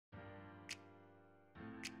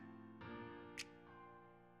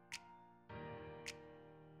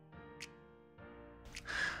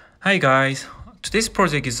Hi guys, today's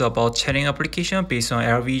project is about chatting application based on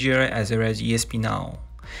LVGL as well as ESP-NOW.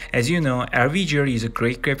 As you know, LVGL is a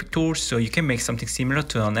great graphic tool, so you can make something similar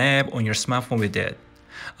to an app on your smartphone with it.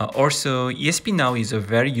 Also, ESP-NOW is a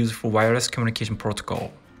very useful wireless communication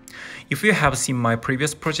protocol. If you have seen my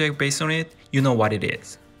previous project based on it, you know what it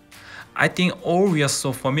is. I think all we are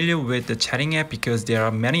so familiar with the chatting app because there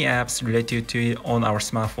are many apps related to it on our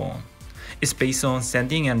smartphone. It's based on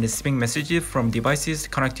sending and receiving messages from devices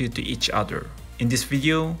connected to each other. In this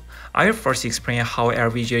video, I will first explain how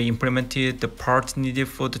LVGL implemented the parts needed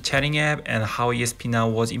for the chatting app and how ESP-NOW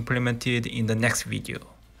was implemented in the next video.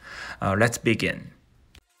 Let's begin.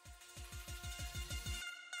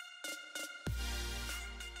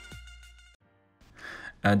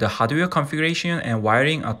 The hardware configuration and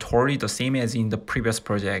wiring are totally the same as in the previous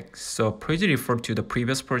project, so please refer to the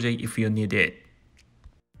previous project if you need it.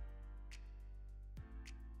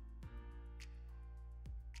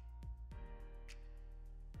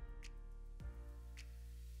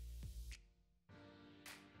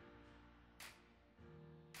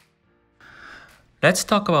 Let's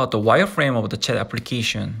talk about the wireframe of the chat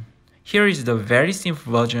application. Here is the very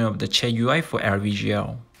simple version of the chat UI for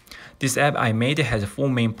LVGL. This app I made has 4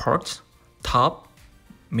 main parts: top,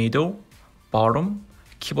 middle, bottom,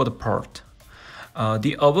 keyboard part.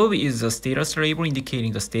 The above is the status label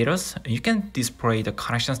indicating the status. You can display the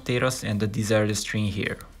connection status and the desired string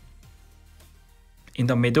here. In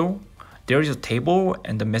the middle, there is a table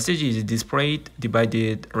and the message is displayed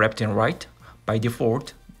divided left and right. By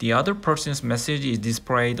default, the other person's message is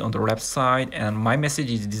displayed on the left side and my message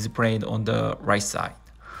is displayed on the right side.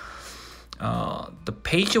 The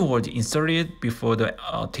page was inserted before the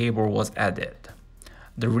table was added.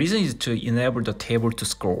 The reason is to enable the table to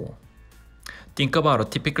scroll. Think about a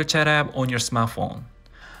typical chat app on your smartphone.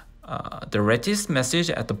 The reddish message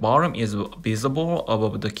at the bottom is visible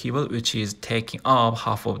above the keyboard, which is taking up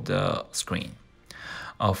half of the screen.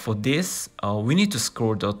 For this, we need to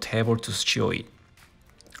scroll the table to show it.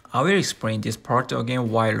 I will explain this part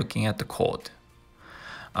again while looking at the code.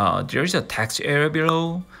 There is a text area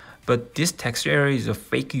below, but this text area is a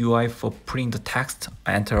fake UI for putting the text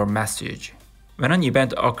enter a message. When an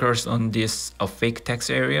event occurs on this fake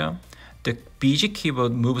text area, the BG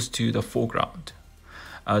keyboard moves to the foreground.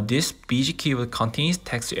 This BG keyboard contains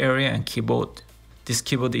text area and keyboard. This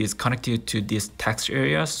keyboard is connected to this text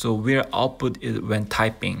area, so we'll output it when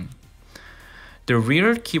typing. The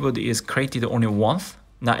real keyboard is created only once,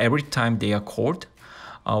 not every time they are called.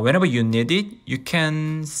 Whenever you need it, you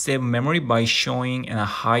can save memory by showing and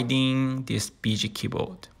hiding this BG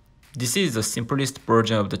keyboard. This is the simplest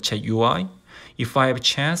version of the chat UI. If I have a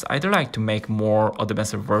chance, I'd like to make more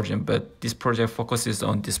advanced version, but this project focuses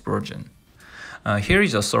on this version. Here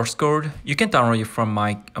is a source code. You can download it from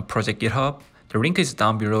my project GitHub. The link is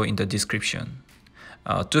down below in the description.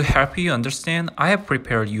 To help you understand, I have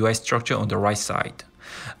prepared UI structure on the right side.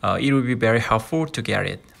 It will be very helpful to get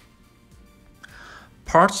it.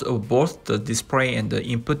 Parts of both the display and the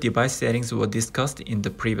input device settings were discussed in the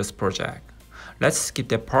previous project. Let's skip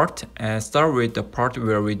that part and start with the part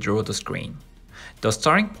where we draw the screen. The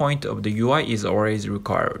starting point of the UI is always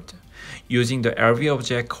required, using the LV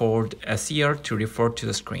object called SER to refer to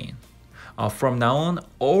the screen. From now on,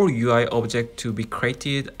 all UI objects to be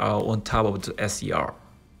created are on top of the SER.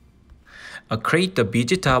 Create the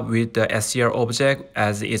BG tab with the SER object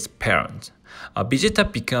as its parent. BG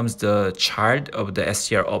tab becomes the child of the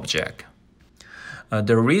SER object.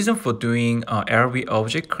 The reason for doing LV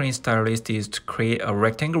object clean style list is to create a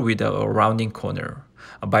rectangle with a rounding corner.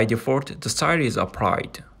 By default, the style is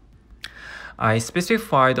applied. I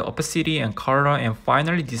specified the opacity and color and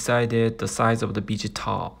finally decided the size of the BG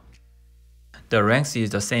tab. The length is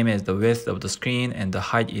the same as the width of the screen and the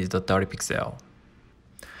height is the 30 pixels.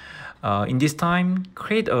 In this time,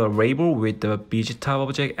 create a label with the BG tab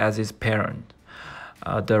object as its parent.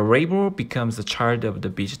 The label becomes the child of the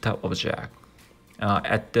BG tab object.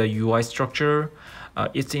 At the UI structure,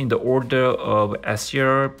 it's in the order of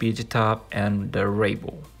SER, BG tab, and the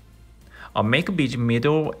label. Make BG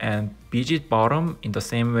middle and BG bottom in the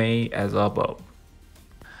same way as above.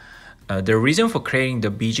 The reason for creating the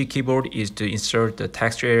BG keyboard is to insert the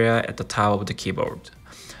text area at the top of the keyboard.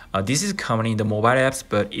 This is common in the mobile apps,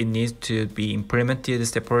 but it needs to be implemented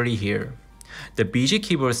separately here. The BG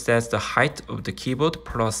keyboard sets the height of the keyboard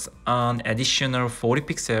plus an additional 40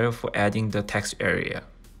 pixels for adding the text area.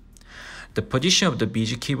 The position of the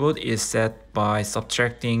BG keyboard is set by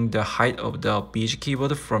subtracting the height of the BG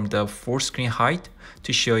keyboard from the full screen height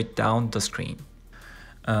to show it down the screen.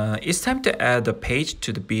 It's time to add the page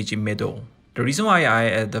to the BG middle. The reason why I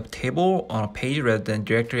add the table on a page rather than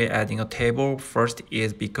directly adding a table first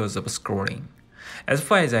is because of scrolling. As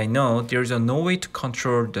far as I know, there is no way to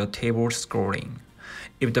control the table scrolling.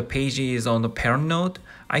 If the page is on the parent node,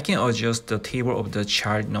 I can adjust the table of the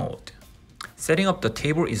child node. Setting up the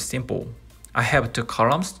table is simple. I have two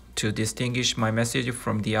columns to distinguish my message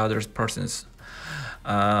from the other person's.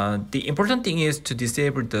 The important thing is to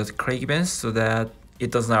disable the crack events so that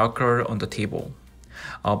it does not occur on the table.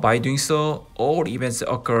 By doing so, all events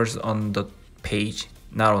occurs on the page,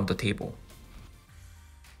 not on the table.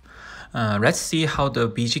 Let's see how the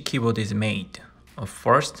BG keyboard is made.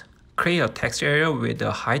 First, create a text area with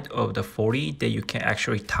the height of the 40 that you can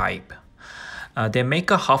actually type. Then make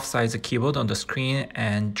a half-size keyboard on the screen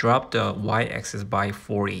and drop the y-axis by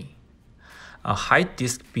 40. Hide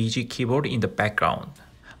this BG keyboard in the background.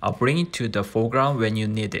 Bring it to the foreground when you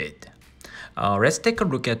need it. Let's take a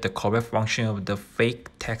look at the callback function of the fake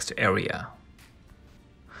text area.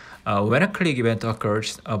 When a click event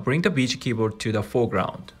occurs, bring the BG keyboard to the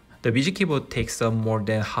foreground. The BG keyboard takes up more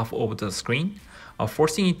than half of the screen,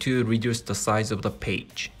 forcing it to reduce the size of the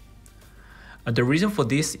page. The reason for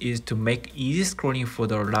this is to make easy scrolling for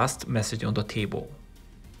the last message on the table.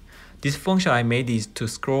 This function I made is to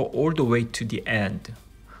scroll all the way to the end.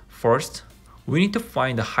 First, we need to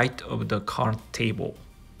find the height of the current table,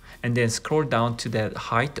 and then scroll down to that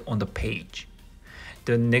height on the page.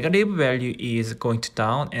 The negative value is going to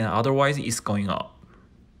down and otherwise it's going up.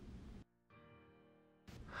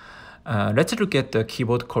 Let's look at the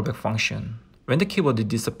keyboard callback function. When the keyboard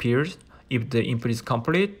disappears, if the input is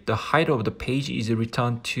complete, the height of the page is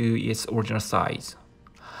returned to its original size.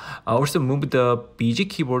 Also move the BG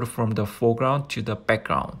keyboard from the foreground to the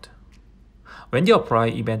background. When the apply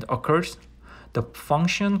event occurs, the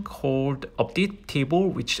function called update table,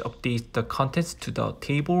 which updates the contents to the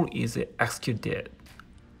table, is executed.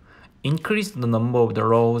 Increase the number of the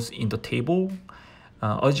rows in the table,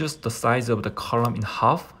 adjust the size of the column in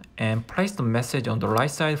half, and place the message on the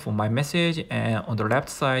right side for my message and on the left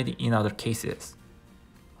side in other cases.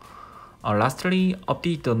 Lastly,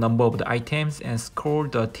 update the number of the items and scroll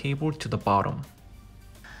the table to the bottom.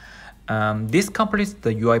 This completes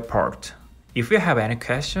the UI part. If you have any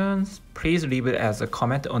questions, please leave it as a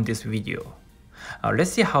comment on this video.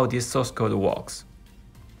 Let's see how this source code works.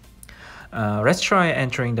 Let's try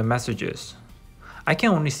entering the messages. I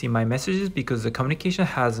can only see my messages because the communication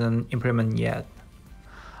hasn't implemented yet.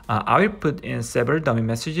 I will put in several dummy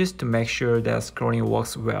messages to make sure that scrolling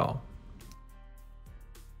works well.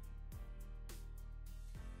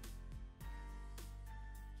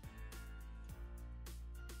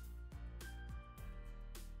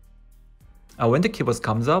 When the keyboard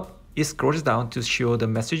comes up, it scrolls down to show the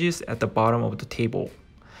messages at the bottom of the table.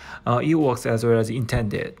 It works as well as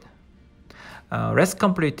intended. Let's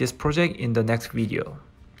complete this project in the next video.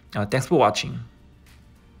 Thanks for watching.